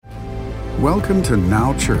Welcome to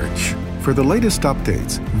Now Church. For the latest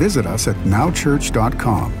updates, visit us at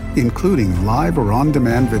nowchurch.com, including live or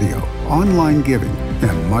on-demand video, online giving,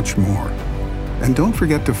 and much more. And don't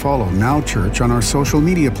forget to follow Now Church on our social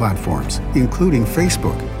media platforms, including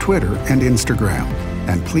Facebook, Twitter, and Instagram.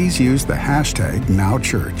 And please use the hashtag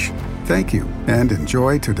NowChurch. Thank you, and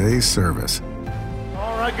enjoy today's service.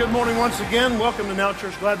 All right, good morning once again. Welcome to Now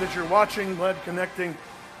Church. Glad that you're watching, glad connecting.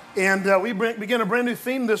 And we begin a brand new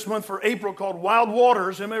theme this month for April called Wild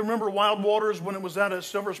Waters. Anybody remember Wild Waters when it was out at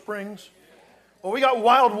Silver Springs? Well, we got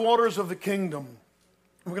Wild Waters of the Kingdom.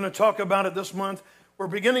 We're going to talk about it this month. We're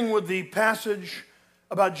beginning with the passage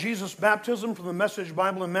about Jesus' baptism from the Message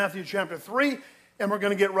Bible in Matthew chapter 3, and we're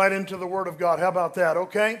going to get right into the Word of God. How about that,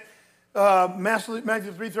 okay? Matthew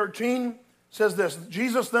 3:13 says this: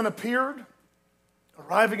 Jesus then appeared,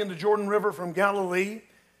 arriving in the Jordan River from Galilee.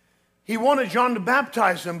 He wanted John to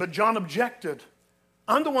baptize him, but John objected.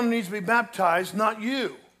 I'm the one who needs to be baptized, not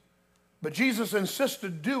you. But Jesus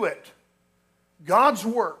insisted, do it. God's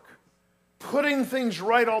work, putting things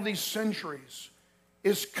right all these centuries,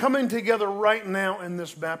 is coming together right now in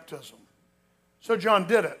this baptism. So John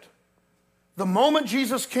did it. The moment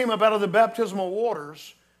Jesus came up out of the baptismal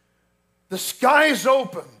waters, the skies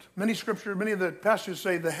opened. Many of the passages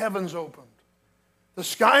say the heavens opened. The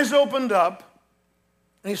skies opened up,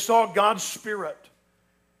 and he saw God's Spirit,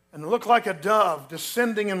 and it looked like a dove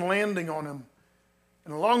descending and landing on him.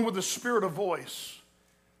 And along with the Spirit, a voice.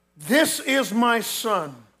 This is my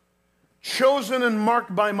Son, chosen and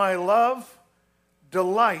marked by my love,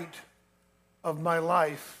 delight of my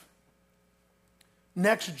life.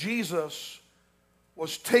 Next, Jesus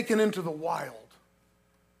was taken into the wild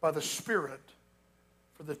by the Spirit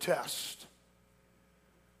for the test.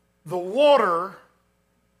 The water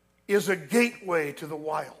is a gateway to the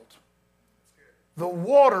wild. The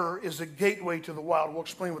water is a gateway to the wild. We'll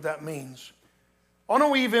explain what that means. I want to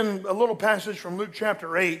weave in a little passage from Luke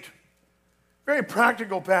chapter 8. Very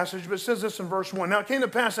practical passage, but it says this in verse 1. Now it came to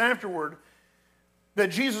pass afterward that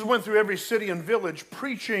Jesus went through every city and village,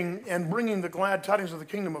 preaching and bringing the glad tidings of the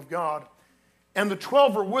kingdom of God. And the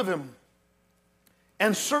 12 were with him,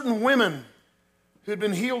 and certain women who had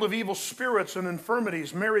been healed of evil spirits and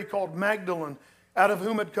infirmities, Mary called Magdalene, out of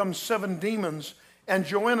whom had come 7 demons, and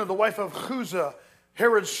Joanna, the wife of Chuza,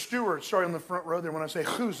 Herod's steward. Sorry, on the front row there when I say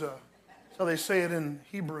Chuza. That's how they say it in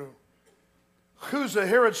Hebrew. Chuza,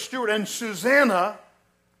 Herod's steward, and Susanna.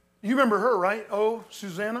 You remember her, right? Oh,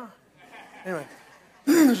 Susanna? Anyway,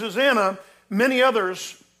 Susanna, many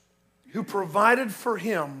others who provided for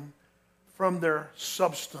him from their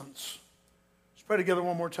substance. Let's pray together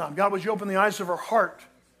one more time. God, would you open the eyes of our heart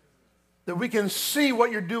that we can see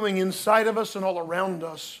what you're doing inside of us and all around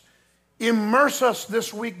us. Immerse us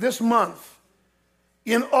this week, this month,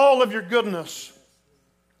 in all of your goodness,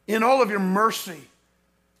 in all of your mercy,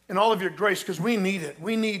 in all of your grace, because we need it.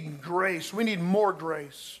 We need grace. We need more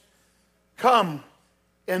grace. Come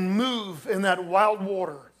and move in that wild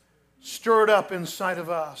water. Stir it up inside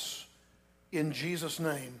of us. In Jesus'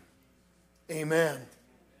 name, amen.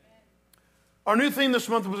 Our new theme this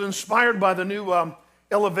month was inspired by the new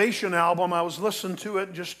Elevation album. I was listening to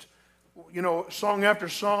it just, song after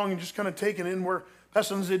song and just kind of taking in where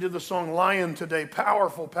Pastor Lindsay did the song Lion today.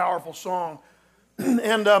 Powerful, powerful song.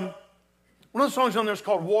 And one of the songs on there is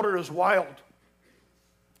called Water is Wild.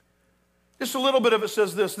 Just a little bit of it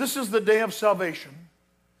says this: this is the day of salvation.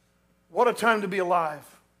 What a time to be alive.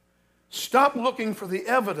 Stop looking for the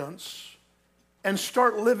evidence and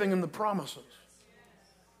start living in the promises.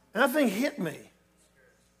 And that thing hit me.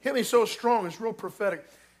 Hit me so strong, it's real prophetic.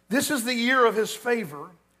 This is the year of his favor.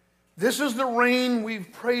 This is the rain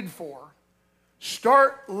we've prayed for.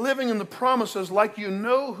 Start living in the promises like you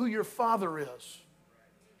know who your Father is.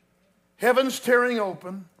 Heaven's tearing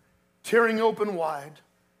open wide.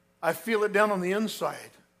 I feel it down on the inside.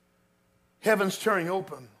 Heaven's tearing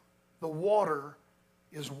open. The water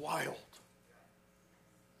is wild.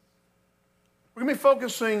 We're going to be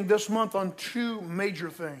focusing this month on 2 major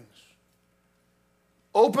things.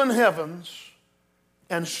 Open heavens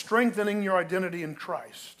and strengthening your identity in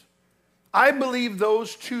Christ. I believe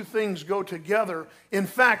those 2 things go together. In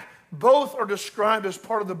fact, both are described as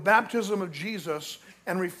part of the baptism of Jesus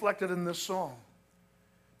and reflected in this song.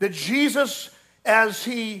 That Jesus, as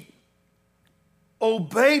he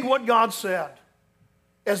obeyed what God said,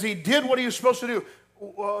 as he did what he was supposed to do,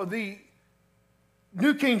 the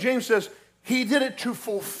New King James says, he did it to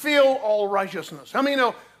fulfill all righteousness. How many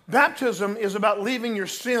know baptism is about leaving your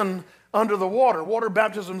sin under the water? Water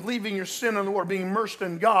baptism is leaving your sin under the water, being immersed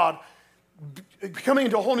in God, coming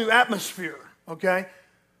into a whole new atmosphere, okay?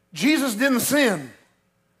 Jesus didn't sin.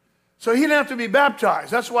 So he didn't have to be baptized.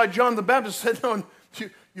 That's why John the Baptist said, no,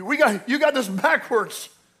 you got this backwards.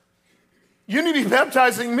 You need to be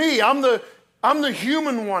baptizing me. I'm the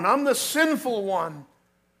human one. I'm the sinful one.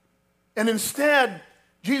 And instead,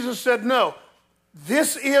 Jesus said, no,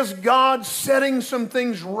 this is God setting some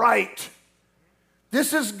things right.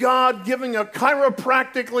 This is God giving a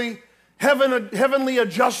chiropractically heavenly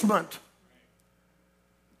adjustment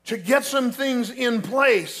to get some things in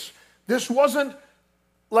place. This wasn't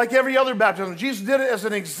like every other baptism. Jesus did it as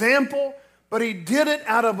an example, but he did it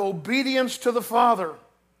out of obedience to the Father.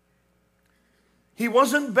 He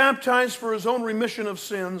wasn't baptized for his own remission of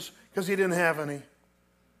sins because he didn't have any.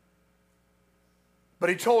 But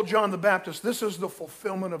he told John the Baptist, this is the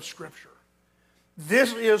fulfillment of Scripture.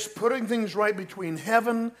 This is putting things right between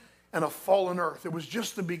heaven and a fallen earth. It was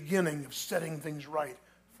just the beginning of setting things right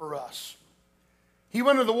for us. He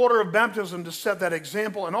went into the water of baptism to set that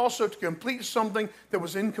example and also to complete something that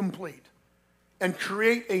was incomplete and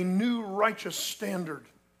create a new righteous standard.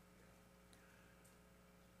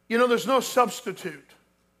 You know, there's no substitute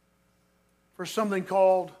for something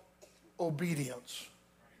called obedience.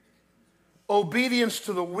 Obedience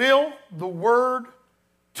to the will, the word,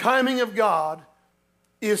 timing of God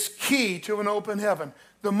is key to an open heaven.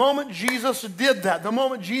 The moment Jesus did that, the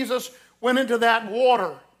moment Jesus went into that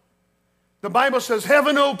water, the Bible says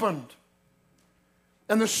heaven opened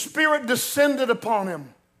and the Spirit descended upon him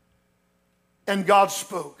and God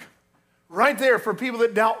spoke. Right there, for people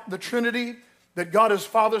that doubt the Trinity, that God is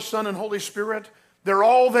Father, Son, and Holy Spirit, they're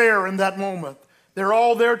all there in that moment. They're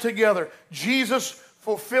all there together. Jesus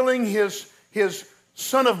fulfilling his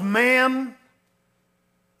Son of Man,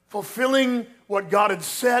 fulfilling what God had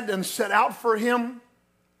said and set out for him.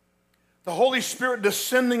 The Holy Spirit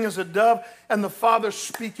descending as a dove, and the Father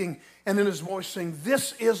speaking, and in his voice saying,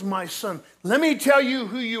 this is my Son. Let me tell you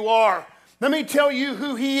who you are. Let me tell you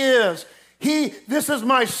who he is. This is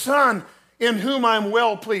my Son in whom I'm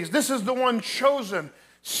well pleased. This is the one chosen,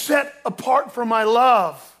 set apart for my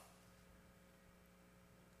love.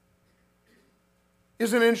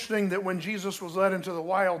 Isn't it interesting that when Jesus was led into the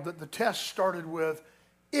wild, that the test started with,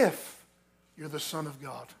 if you're the Son of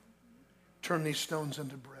God, turn these stones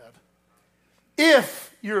into bread.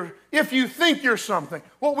 If you think you're something.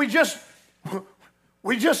 Well, we just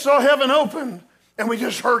saw heaven open and we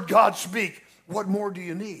just heard God speak. What more do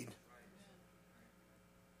you need?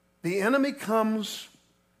 The enemy comes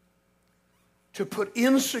to put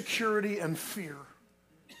insecurity and fear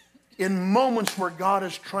in moments where God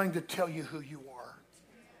is trying to tell you who you are.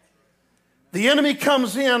 The enemy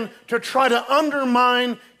comes in to try to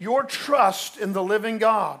undermine your trust in the living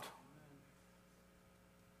God.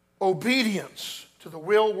 Obedience to the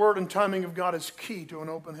will, word, and timing of God is key to an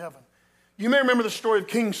open heaven. You may remember the story of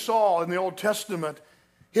King Saul in the Old Testament,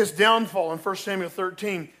 his downfall in 1 Samuel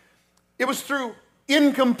 13. It was through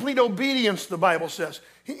incomplete obedience, the Bible says.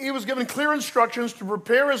 He was given clear instructions to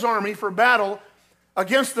prepare his army for battle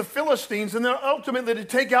against the Philistines and then ultimately to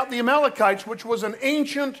take out the Amalekites, which was an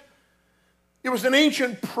ancient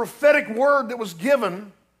prophetic word that was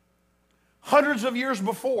given hundreds of years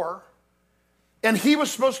before. And he was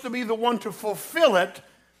supposed to be the one to fulfill it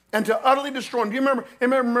and to utterly destroy them. Do you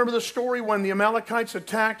remember the story when the Amalekites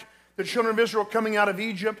attacked the children of Israel coming out of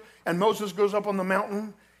Egypt, and Moses goes up on the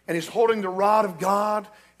mountain and he's holding the rod of God,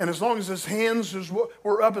 and as long as his hands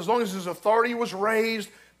were up, as long as his authority was raised,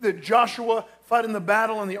 that Joshua fought in the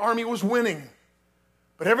battle and the army was winning.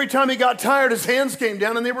 But every time he got tired, his hands came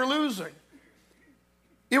down and they were losing.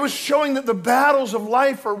 It was showing that the battles of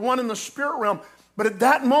life are won in the spirit realm. But at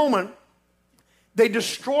that moment, they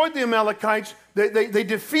destroyed the Amalekites. They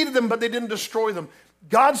defeated them, but they didn't destroy them.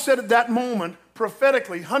 God said at that moment,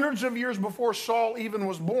 prophetically, hundreds of years before Saul even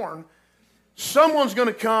was born, someone's going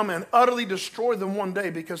to come and utterly destroy them one day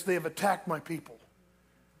because they have attacked my people.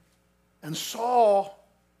 And Saul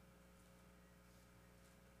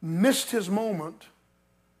missed his moment,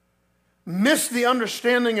 missed the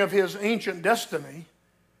understanding of his ancient destiny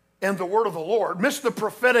and the word of the Lord, missed the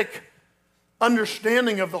prophetic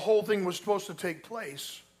understanding of the whole thing was supposed to take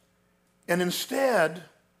place. And instead,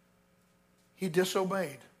 he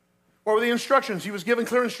disobeyed. What were the instructions? He was given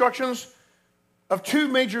clear instructions of two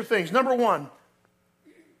major things. Number one,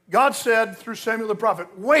 God said through Samuel the prophet,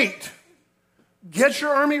 wait, get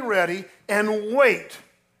your army ready and wait.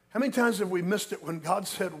 How many times have we missed it when God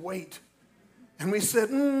said wait? And we said,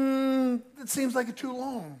 it seems like it's too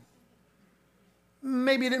long.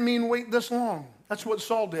 Maybe he didn't mean wait this long. That's what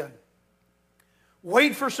Saul did.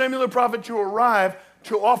 Wait for Samuel the prophet to arrive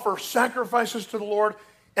to offer sacrifices to the Lord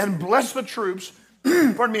and bless the troops,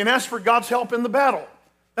 and ask for God's help in the battle.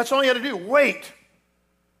 That's all he had to do, wait.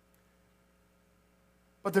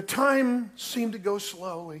 But the time seemed to go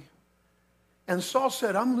slowly. And Saul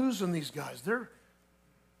said, I'm losing these guys.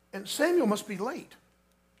 And Samuel must be late.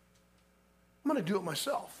 I'm going to do it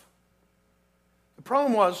myself. The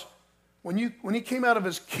problem was, when he came out of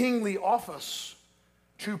his kingly office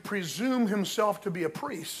to presume himself to be a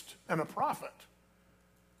priest and a prophet,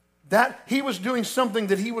 that he was doing something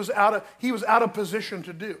that he was out of position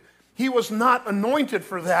to do. He was not anointed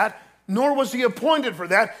for that, nor was he appointed for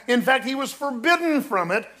that. In fact, he was forbidden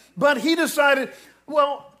from it, but he decided,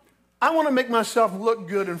 well, I want to make myself look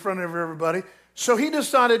good in front of everybody. So he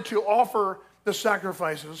decided to offer the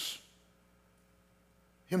sacrifices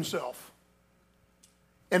himself.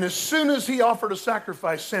 And as soon as he offered a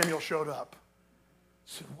sacrifice, Samuel showed up.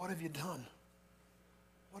 He said, what have you done?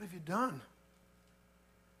 What have you done?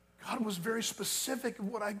 God was very specific in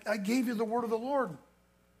what I gave you the word of the Lord.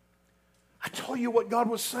 I told you what God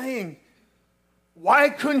was saying. Why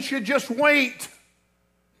couldn't you just wait?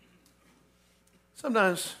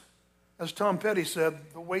 Sometimes, as Tom Petty said,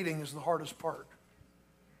 the waiting is the hardest part.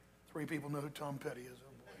 3 people know who Tom Petty is. Oh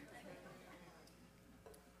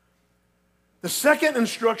boy. The second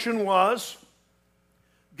instruction was,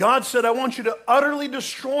 God said, I want you to utterly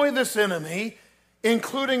destroy this enemy,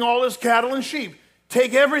 including all his cattle and sheep.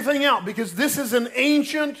 Take everything out, because this is an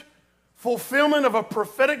ancient fulfillment of a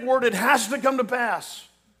prophetic word. It has to come to pass.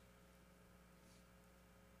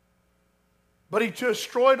 But he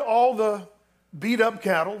destroyed all the beat up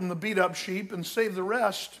cattle and the beat up sheep and saved the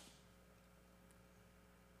rest.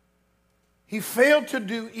 He failed to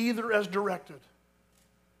do either as directed.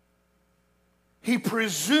 He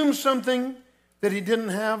presumed something that he didn't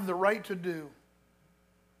have the right to do.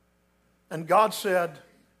 And God said,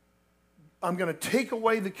 I'm going to take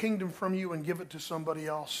away the kingdom from you and give it to somebody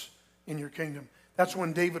else in your kingdom. That's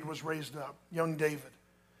when David was raised up, young David.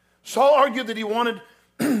 Saul argued that he wanted,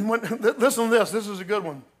 listen to this is a good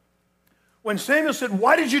one. When Samuel said,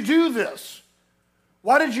 why did you do this?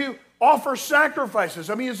 Why did you offer sacrifices?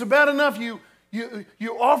 I mean, it's bad enough you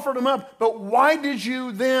offered them up, but why do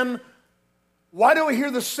I hear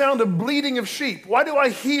the sound of bleating of sheep? Why do I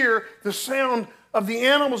hear the sound of the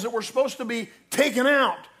animals that were supposed to be taken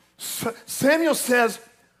out? Samuel says,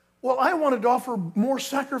 well, I wanted to offer more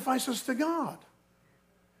sacrifices to God.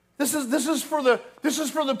 This is for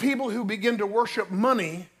the people who begin to worship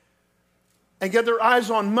money and get their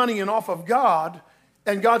eyes on money and off of God.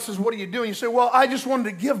 And God says, what are you doing? You say, well, I just wanted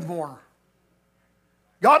to give more.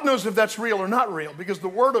 God knows if that's real or not real, because the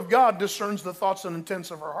word of God discerns the thoughts and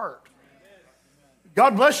intents of our heart.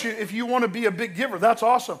 God bless you if you want to be a big giver. That's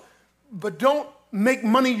awesome. But don't make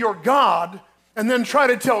money your God and then try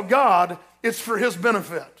to tell God it's for his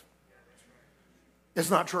benefit. It's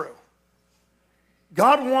not true.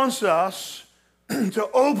 God wants us to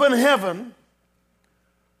open heaven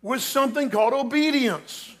with something called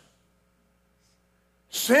obedience.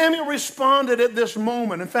 Samuel responded at this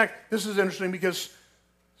moment. In fact, this is interesting because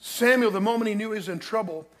Samuel, the moment he knew he was in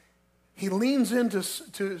trouble, he leans into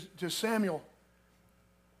to Samuel.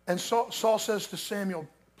 And Saul says to Samuel,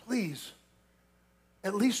 please,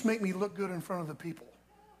 at least make me look good in front of the people.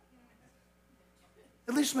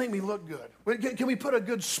 At least make me look good. Can we put a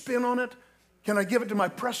good spin on it? Can I give it to my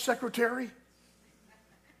press secretary?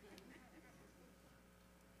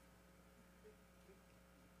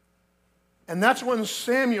 And that's when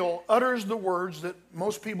Samuel utters the words that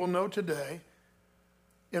most people know today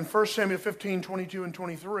in 1 Samuel 15, 22 and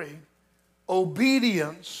 23.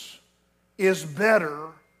 Obedience is better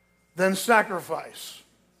than sacrifice.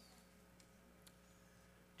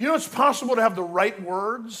 You know it's possible to have the right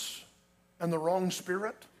words and the wrong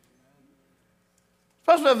spirit? It's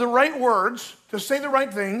possible to have the right words, to say the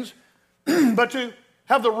right things, but to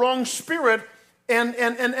have the wrong spirit and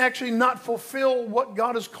actually not fulfill what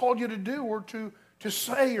God has called you to do or to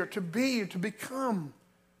say or to be or to become.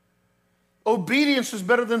 Obedience is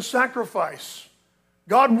better than sacrifice.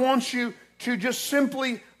 God wants you to just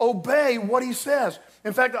simply obey what he says.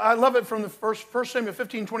 In fact, I love it from the 1 Samuel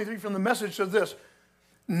 15, 23 from the Message says this: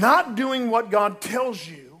 not doing what God tells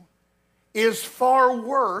you is far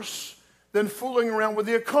worse than fooling around with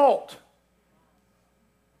the occult.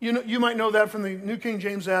 You might know that from the New King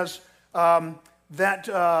James as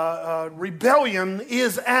rebellion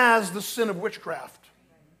is as the sin of witchcraft.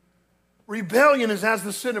 Rebellion is as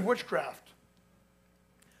the sin of witchcraft.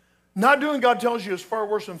 Not doing what God tells you is far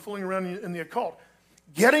worse than fooling around in the occult.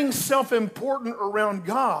 Getting self-important around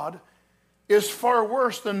God is far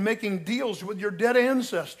worse than making deals with your dead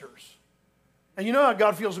ancestors. And you know how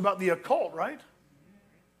God feels about the occult, right?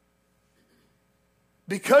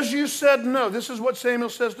 Because you said no, this is what Samuel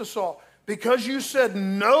says to Saul. Because you said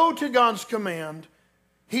no to God's command,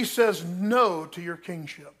 he says no to your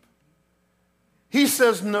kingship. He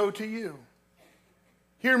says no to you.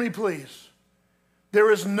 Hear me, please.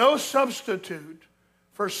 There is no substitute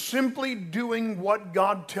for simply doing what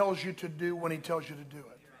God tells you to do when he tells you to do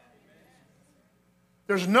it.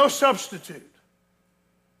 There's no substitute.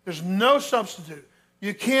 There's no substitute.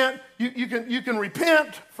 You can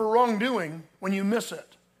repent for wrongdoing when you miss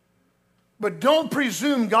it. But don't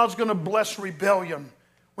presume God's going to bless rebellion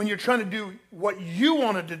when you're trying to do what you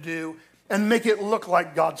wanted to do and make it look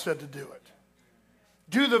like God said to do it.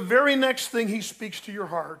 Do the very next thing he speaks to your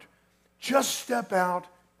heart. Just step out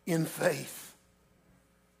in faith.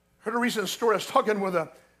 I heard a recent story. I was talking with a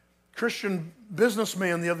Christian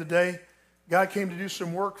businessman the other day. Guy came to do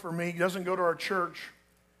some work for me. He doesn't go to our church,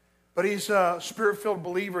 but he's a spirit-filled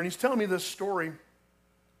believer, and he's telling me this story.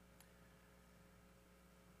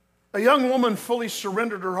 A young woman fully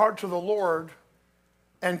surrendered her heart to the Lord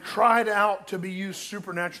and cried out to be used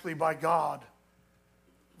supernaturally by God,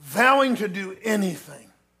 vowing to do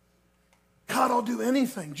anything. God, I'll do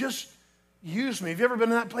anything. Just use me. Have you ever been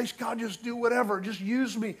in that place? God, just do whatever. Just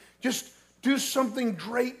use me. Just do something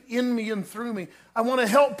great in me and through me. I want to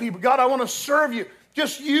help people. God, I want to serve you.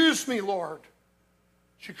 Just use me, Lord.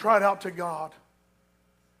 She cried out to God.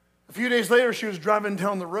 A few days later, she was driving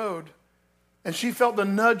down the road, and she felt the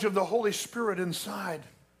nudge of the Holy Spirit inside,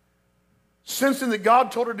 sensing that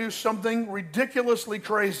God told her to do something ridiculously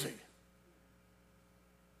crazy.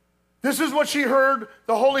 This is what she heard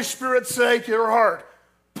the Holy Spirit say to her heart.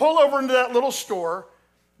 Pull over into that little store,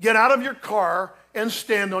 get out of your car, and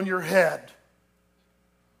stand on your head.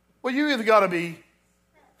 Well, you either got to be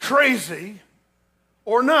crazy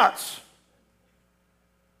or nuts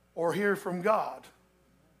or hear from God.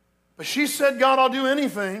 But she said, God, I'll do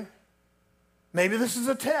anything. Maybe this is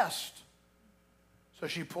a test. So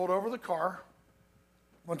she pulled over the car,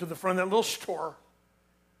 went to the front of that little store,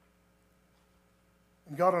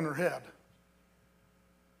 and got on her head.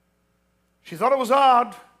 She thought it was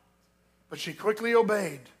odd, but she quickly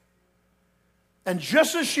obeyed. And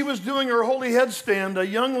just as she was doing her holy headstand, a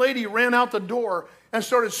young lady ran out the door and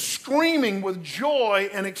started screaming with joy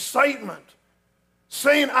and excitement,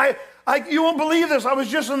 saying, you won't believe this. I was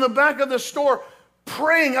just in the back of the store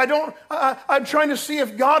praying. I'm trying to see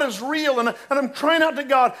if God is real, and I'm crying out to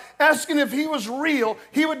God, asking if he was real,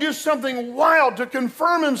 he would do something wild to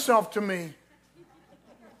confirm himself to me.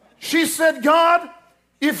 She said, God,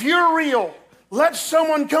 if you're real, let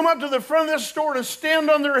someone come up to the front of this store and stand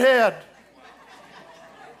on their head.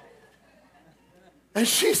 And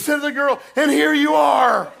she said to the girl, and here you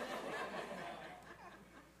are.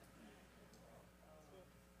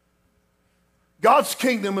 God's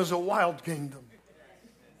kingdom is a wild kingdom.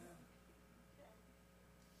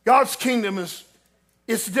 God's kingdom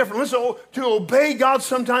it's different. Listen, to obey God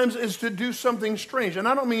sometimes is to do something strange. And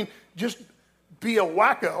I don't mean just be a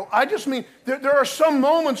wacko. I just mean there are some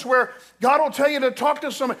moments where God will tell you to talk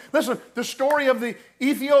to someone. Listen, the story of the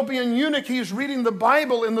Ethiopian eunuch, he's reading the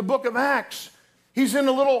Bible in the book of Acts. He's in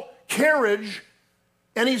a little carriage,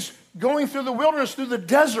 and he's going through the wilderness, through the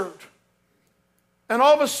desert. And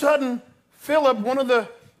all of a sudden, Philip, one of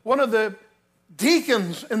the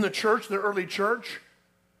deacons in the church, the early church,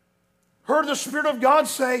 heard the Spirit of God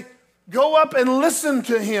say, go up and listen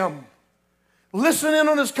to him. Listen in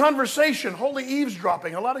on his conversation. Holy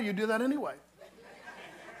eavesdropping. A lot of you do that anyway.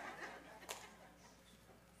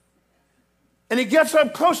 And he gets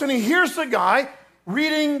up close and he hears the guy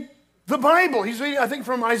reading the Bible. He's reading, I think,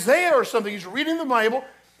 from Isaiah or something. He's reading the Bible.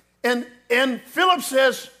 And Philip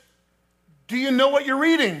says, do you know what you're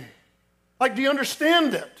reading? Like, do you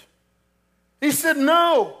understand it? He said,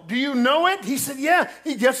 no. Do you know it? He said, yeah.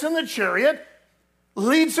 He gets in the chariot,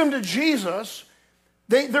 leads him to Jesus.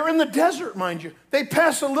 They're in the desert, mind you. They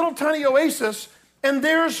pass a little tiny oasis, and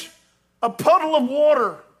there's a puddle of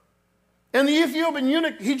water. And the Ethiopian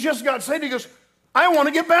eunuch, he just got saved. He goes, I want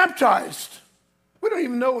to get baptized. We don't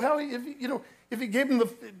even know how, if he gave him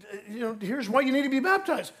here's why you need to be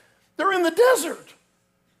baptized. They're in the desert.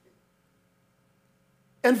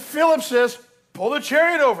 And Philip says, pull the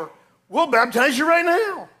chariot over. We'll baptize you right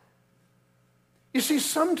now. You see,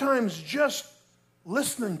 sometimes just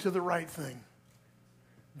listening to the right thing,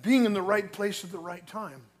 being in the right place at the right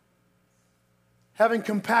time, having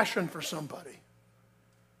compassion for somebody,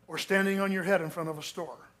 or standing on your head in front of a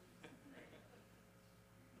store.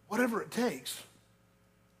 Whatever it takes,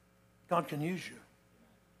 God can use you.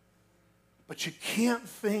 But you can't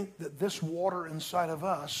think that this water inside of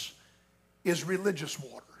us is religious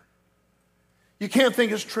water. You can't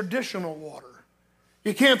think it's traditional water.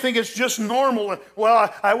 You can't think it's just normal.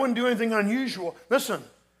 Well, I wouldn't do anything unusual. Listen,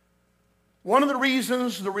 One of the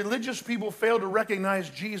reasons the religious people failed to recognize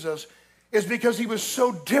Jesus is because he was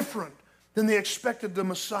so different than they expected the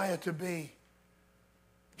Messiah to be.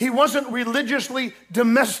 He wasn't religiously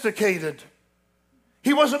domesticated.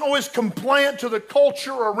 He wasn't always compliant to the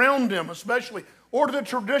culture around him, especially, or to the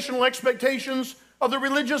traditional expectations of the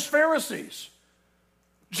religious Pharisees.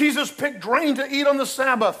 Jesus picked grain to eat on the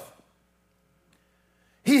Sabbath.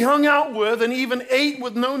 He hung out with and even ate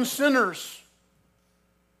with known sinners.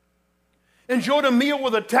 Enjoyed a meal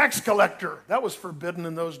with a tax collector. That was forbidden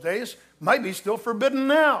in those days. Might be still forbidden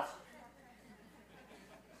now.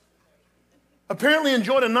 Apparently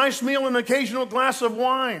enjoyed a nice meal and an occasional glass of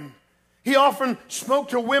wine. He often spoke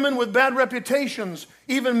to women with bad reputations,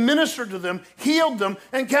 even ministered to them, healed them,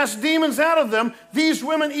 and cast demons out of them. These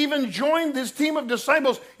women even joined his team of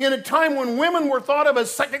disciples in a time when women were thought of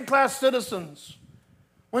as second-class citizens,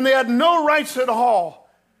 when they had no rights at all.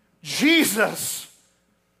 Jesus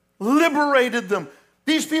liberated them.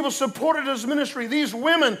 These people supported his ministry. These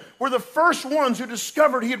women were the first ones who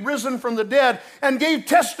discovered he had risen from the dead and gave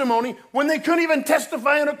testimony when they couldn't even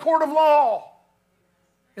testify in a court of law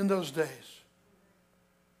in those days.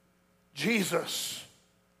 Jesus.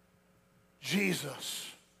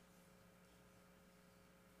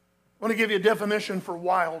 I want to give you a definition for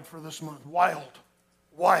wild for this month. Wild.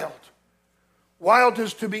 Wild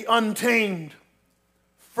is to be untamed,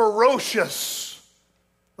 ferocious,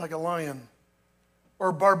 like a lion,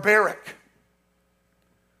 or barbaric,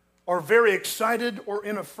 or very excited or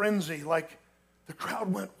in a frenzy, like the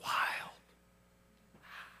crowd went wild.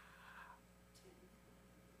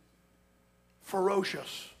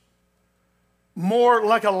 Ferocious. More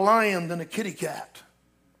like a lion than a kitty cat.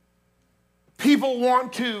 People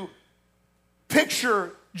want to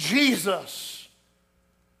picture Jesus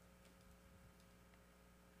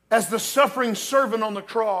as the suffering servant on the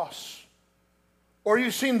cross. Or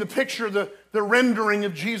you've seen the picture, the rendering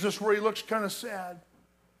of Jesus where he looks kind of sad.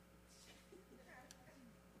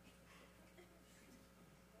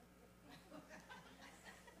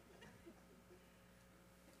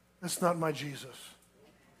 That's not my Jesus.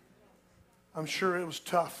 I'm sure it was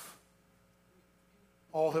tough,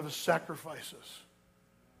 all of his sacrifices.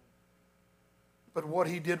 But what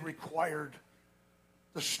he did required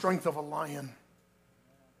the strength of a lion,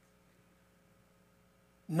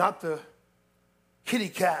 not the kitty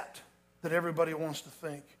cat that everybody wants to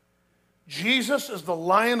think. Jesus is the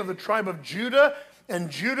Lion of the tribe of Judah,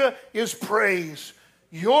 and Judah is praise.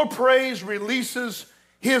 Your praise releases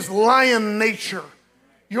his lion nature.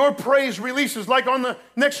 Your praise releases, like on the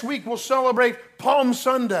next week we'll celebrate Palm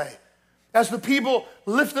Sunday. As the people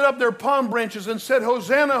lifted up their palm branches and said,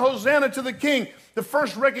 Hosanna, Hosanna to the King. The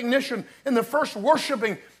first recognition and the first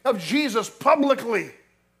worshiping of Jesus publicly.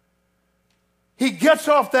 He gets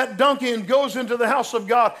off that donkey and goes into the house of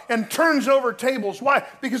God and turns over tables. Why?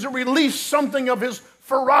 Because it released something of his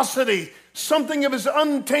ferocity, something of his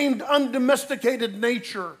untamed, undomesticated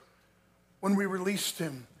nature when we released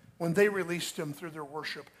him, when they released him through their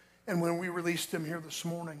worship, and when we released him here this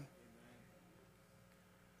morning.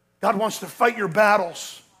 God wants to fight your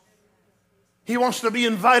battles. He wants to be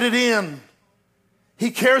invited in. He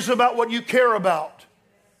cares about what you care about.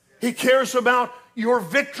 He cares about your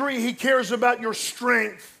victory. He cares about your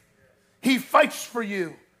strength. He fights for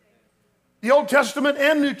you. The Old Testament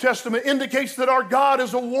and New Testament indicates that our God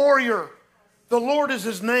is a warrior. The Lord is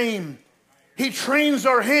his name. He trains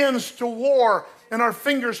our hands to war and our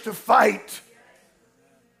fingers to fight.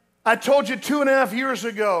 I told you 2.5 years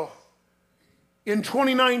ago, in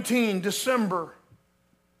 2019, December,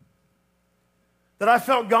 that I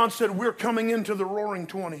felt God said we're coming into the roaring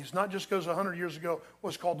 20s, not just because 100 years ago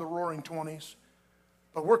was called the roaring 20s,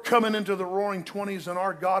 but we're coming into the roaring 20s and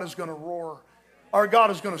our God is going to roar. Our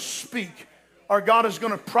God is going to speak. Our God is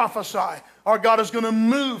going to prophesy. Our God is going to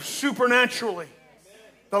move supernaturally.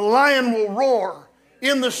 The lion will roar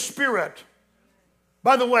in the Spirit.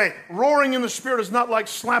 By the way, roaring in the Spirit is not like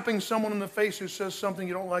slapping someone in the face who says something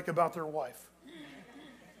you don't like about their wife.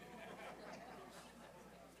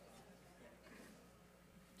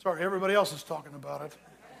 Sorry, everybody else is talking about it.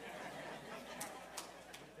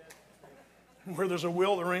 Where there's a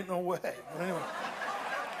will, there ain't no way. But anyway.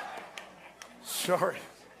 Sorry.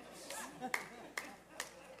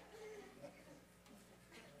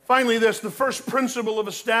 Finally, the first principle of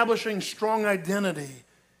establishing strong identity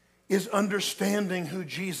is understanding who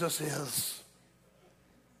Jesus is.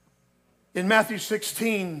 In Matthew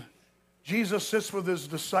 16, Jesus sits with his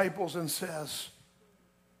disciples and says,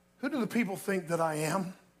 "Who do the people think that I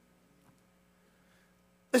am?"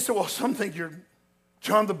 They said, "Well, some think you're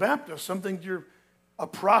John the Baptist. Some think you're a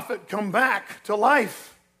prophet come back to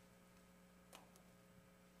life."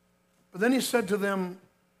 But then he said to them,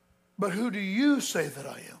 but who do you say that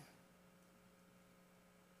I am?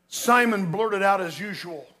 Simon blurted out as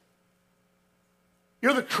usual,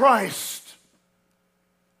 you're the Christ,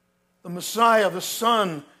 the Messiah, the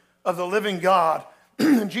Son of the living God.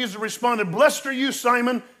 And Jesus responded, blessed are you,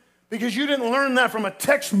 Simon, because you didn't learn that from a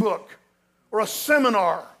textbook or a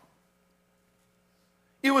seminar.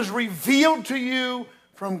 It was revealed to you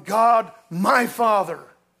from God, my Father.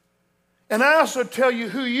 And I also tell you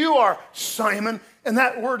who you are, Simon. And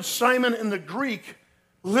that word Simon in the Greek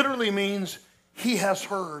literally means he has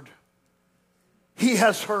heard. He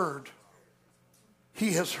has heard.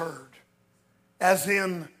 He has heard. As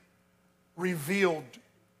in revealed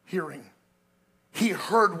hearing. He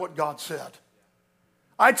heard what God said.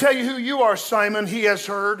 I tell you who you are, Simon, he has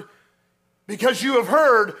heard. Because you have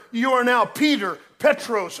heard, you are now Peter,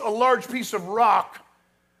 Petros, a large piece of rock.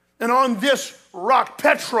 And on this rock,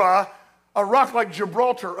 Petra, a rock like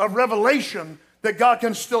Gibraltar, of revelation that God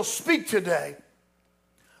can still speak today,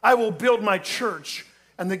 I will build my church,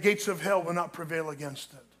 and the gates of hell will not prevail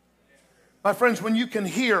against it. My friends, when you can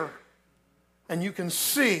hear and you can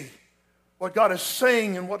see what God is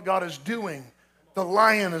saying and what God is doing, the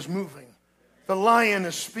lion is moving. The lion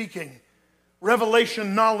is speaking.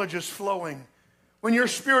 Revelation knowledge is flowing. When your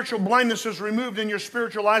spiritual blindness is removed and your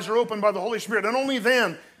spiritual eyes are opened by the Holy Spirit, and only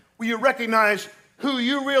then will you recognize who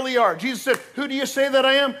you really are. Jesus said, who do you say that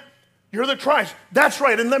I am? You're the Christ. That's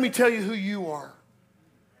right, and let me tell you who you are.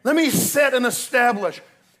 Let me set and establish.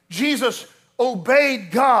 Jesus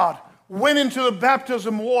obeyed God, went into the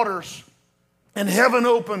baptism waters, and heaven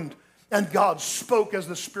opened, and God spoke as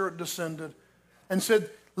the Spirit descended and said,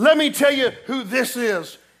 let me tell you who this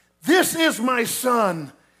is. This is my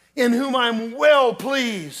Son, in whom I'm well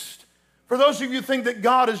pleased. For those of you who think that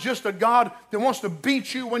God is just a God that wants to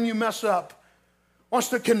beat you when you mess up, wants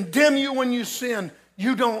to condemn you when you sin,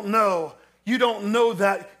 you don't know. You don't know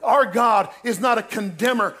that. Our God is not a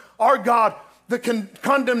condemner. Our God, the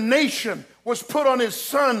condemnation was put on his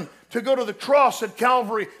Son to go to the cross at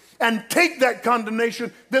Calvary and take that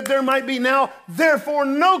condemnation, that there might be now, therefore,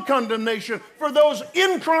 no condemnation for those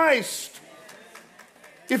in Christ.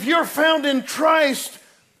 If you're found in Christ,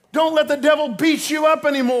 don't let the devil beat you up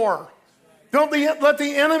anymore. Don't let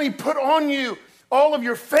the enemy put on you all of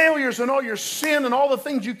your failures and all your sin and all the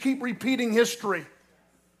things you keep repeating history.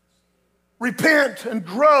 Repent and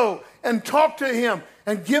grow and talk to him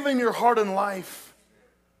and give him your heart and life.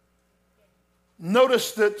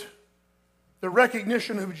 Notice that the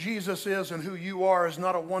recognition of who Jesus is and who you are is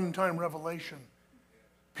not a one-time revelation.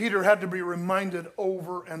 Peter had to be reminded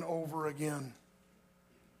over and over again.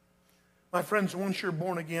 My friends, once you're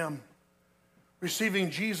born again,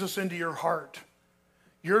 receiving Jesus into your heart,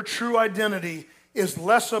 your true identity is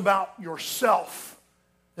less about yourself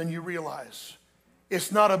than you realize.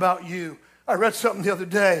 It's not about you. I read something the other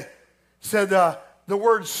day. It said the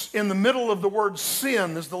words in the middle of the word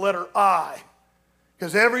sin is the letter I.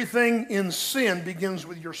 Because everything in sin begins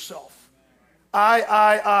with yourself.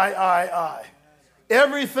 I.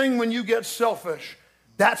 Everything when you get selfish,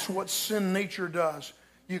 that's what sin nature does.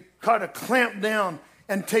 You kind of clamp down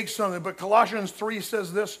and take something. But Colossians 3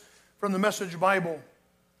 says this from the Message Bible.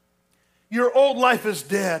 Your old life is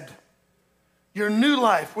dead. Your new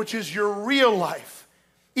life, which is your real life,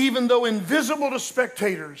 even though invisible to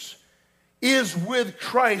spectators, is with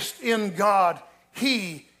Christ in God.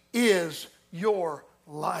 He is your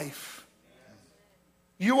life.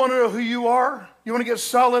 You want to know who you are? You want to get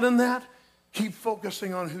solid in that? Keep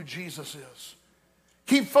focusing on who Jesus is.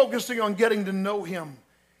 Keep focusing on getting to know him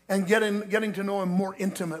and getting to know him more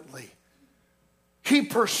intimately.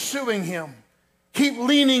 Keep pursuing him. Keep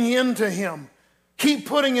leaning into him. Keep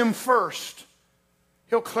putting him first.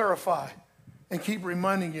 He'll clarify and keep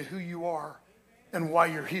reminding you who you are and why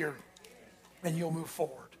you're here. And you'll move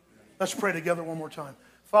forward. Let's pray together one more time.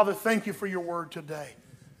 Father, thank you for your word today.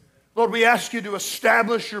 Lord, we ask you to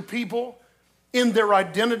establish your people in their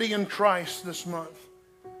identity in Christ this month.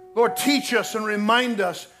 Lord, teach us and remind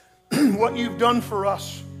us what you've done for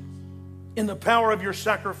us in the power of your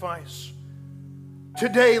sacrifice.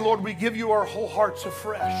 Today, Lord, we give you our whole hearts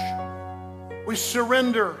afresh. We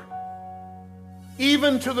surrender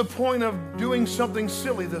even to the point of doing something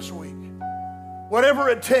silly this week. Whatever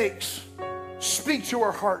it takes, speak to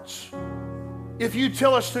our hearts. If you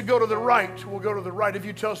tell us to go to the right, we'll go to the right. If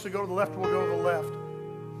you tell us to go to the left, we'll go to the left.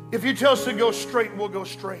 If you tell us to go straight, we'll go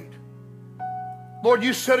straight. Lord,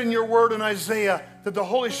 you said in your word in Isaiah that the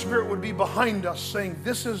Holy Spirit would be behind us saying,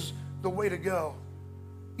 this is the way to go,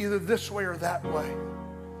 either this way or that way.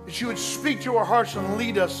 That you would speak to our hearts and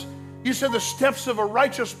lead us. You said the steps of a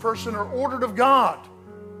righteous person are ordered of God.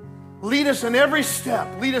 Lead us in every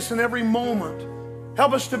step. Lead us in every moment.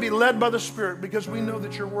 Help us to be led by the Spirit, because we know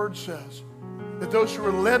that your word says that those who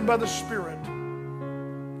are led by the Spirit,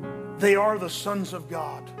 they are the sons of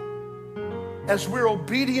God. As we're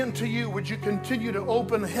obedient to you, would you continue to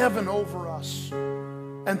open heaven over us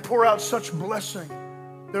and pour out such blessing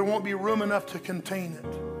there won't be room enough to contain it.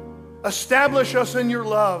 Establish us in your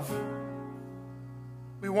love.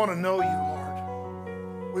 We want to know you,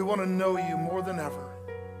 Lord. We want to know you more than ever.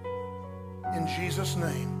 In Jesus'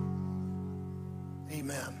 name,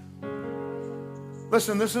 amen.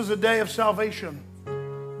 Listen, this is a day of salvation.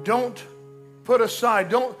 Don't put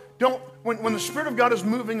aside, when the Spirit of God is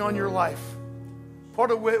moving on your life,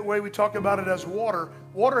 part of the way we talk about it as water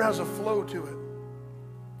has a flow to it.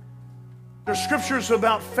 There's scriptures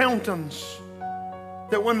about fountains,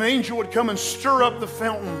 that when an angel would come and stir up the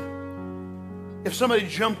fountain, if somebody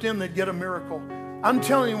jumped in, they'd get a miracle. I'm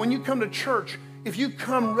telling you, when you come to church, if you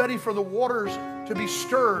come ready for the waters to be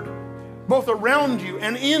stirred, both around you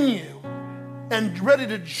and in you, and ready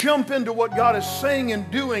to jump into what God is saying and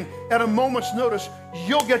doing at a moment's notice,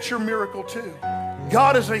 you'll get your miracle too.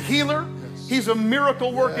 God is a healer. He's a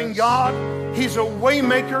miracle-working God. He's a way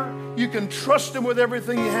maker. You can trust him with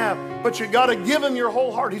everything you have, but you got to give him your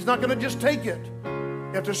whole heart. He's not going to just take it.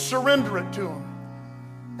 You have to surrender it to him.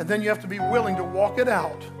 And then you have to be willing to walk it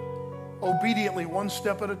out obediently, one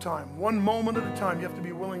step at a time, one moment at a time. You have to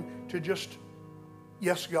be willing to just,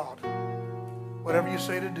 yes, God, whatever you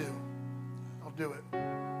say to do, I'll do it.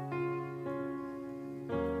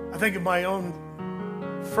 I think of my own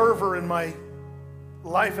fervor in my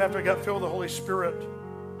life after I got filled with the Holy Spirit.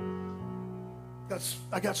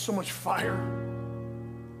 I got so much fire.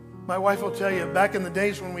 My wife will tell you, back in the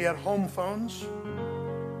days when we had home phones,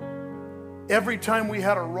 every time we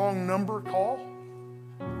had a wrong number call,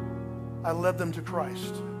 I led them to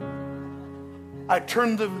Christ. I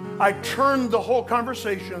turned the whole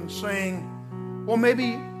conversation saying, well,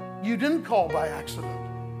 maybe you didn't call by accident.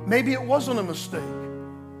 Maybe it wasn't a mistake.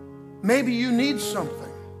 Maybe you need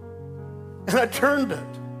something. And I turned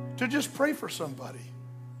it to just pray for somebody.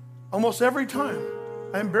 Almost every time,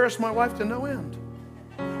 I embarrassed my wife to no end.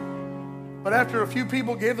 But after a few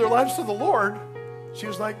people gave their lives to the Lord, she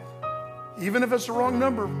was like, even if it's the wrong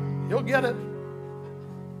number, you'll get it.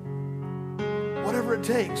 Whatever it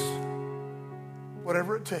takes.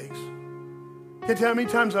 Whatever it takes. Can't tell you how many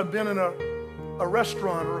times I've been in a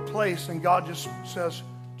restaurant or a place and God just says,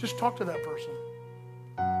 just talk to that person.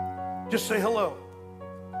 Just say hello.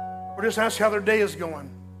 Or just ask how their day is going.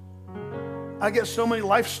 I get so many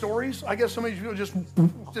life stories. I get so many people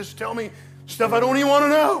just tell me stuff I don't even want to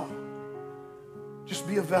know. Just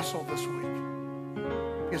be a vessel this week.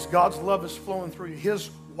 Because God's love is flowing through you.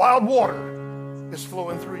 His wild water is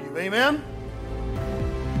flowing through you. Amen?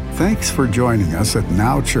 Thanks for joining us at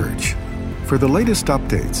Now Church. For the latest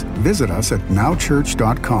updates, visit us at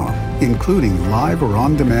nowchurch.com, including live or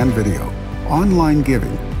on-demand video, online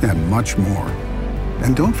giving, and much more.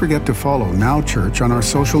 And don't forget to follow Now Church on our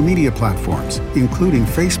social media platforms, including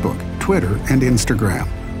Facebook, Twitter, and Instagram.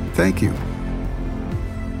 Thank you.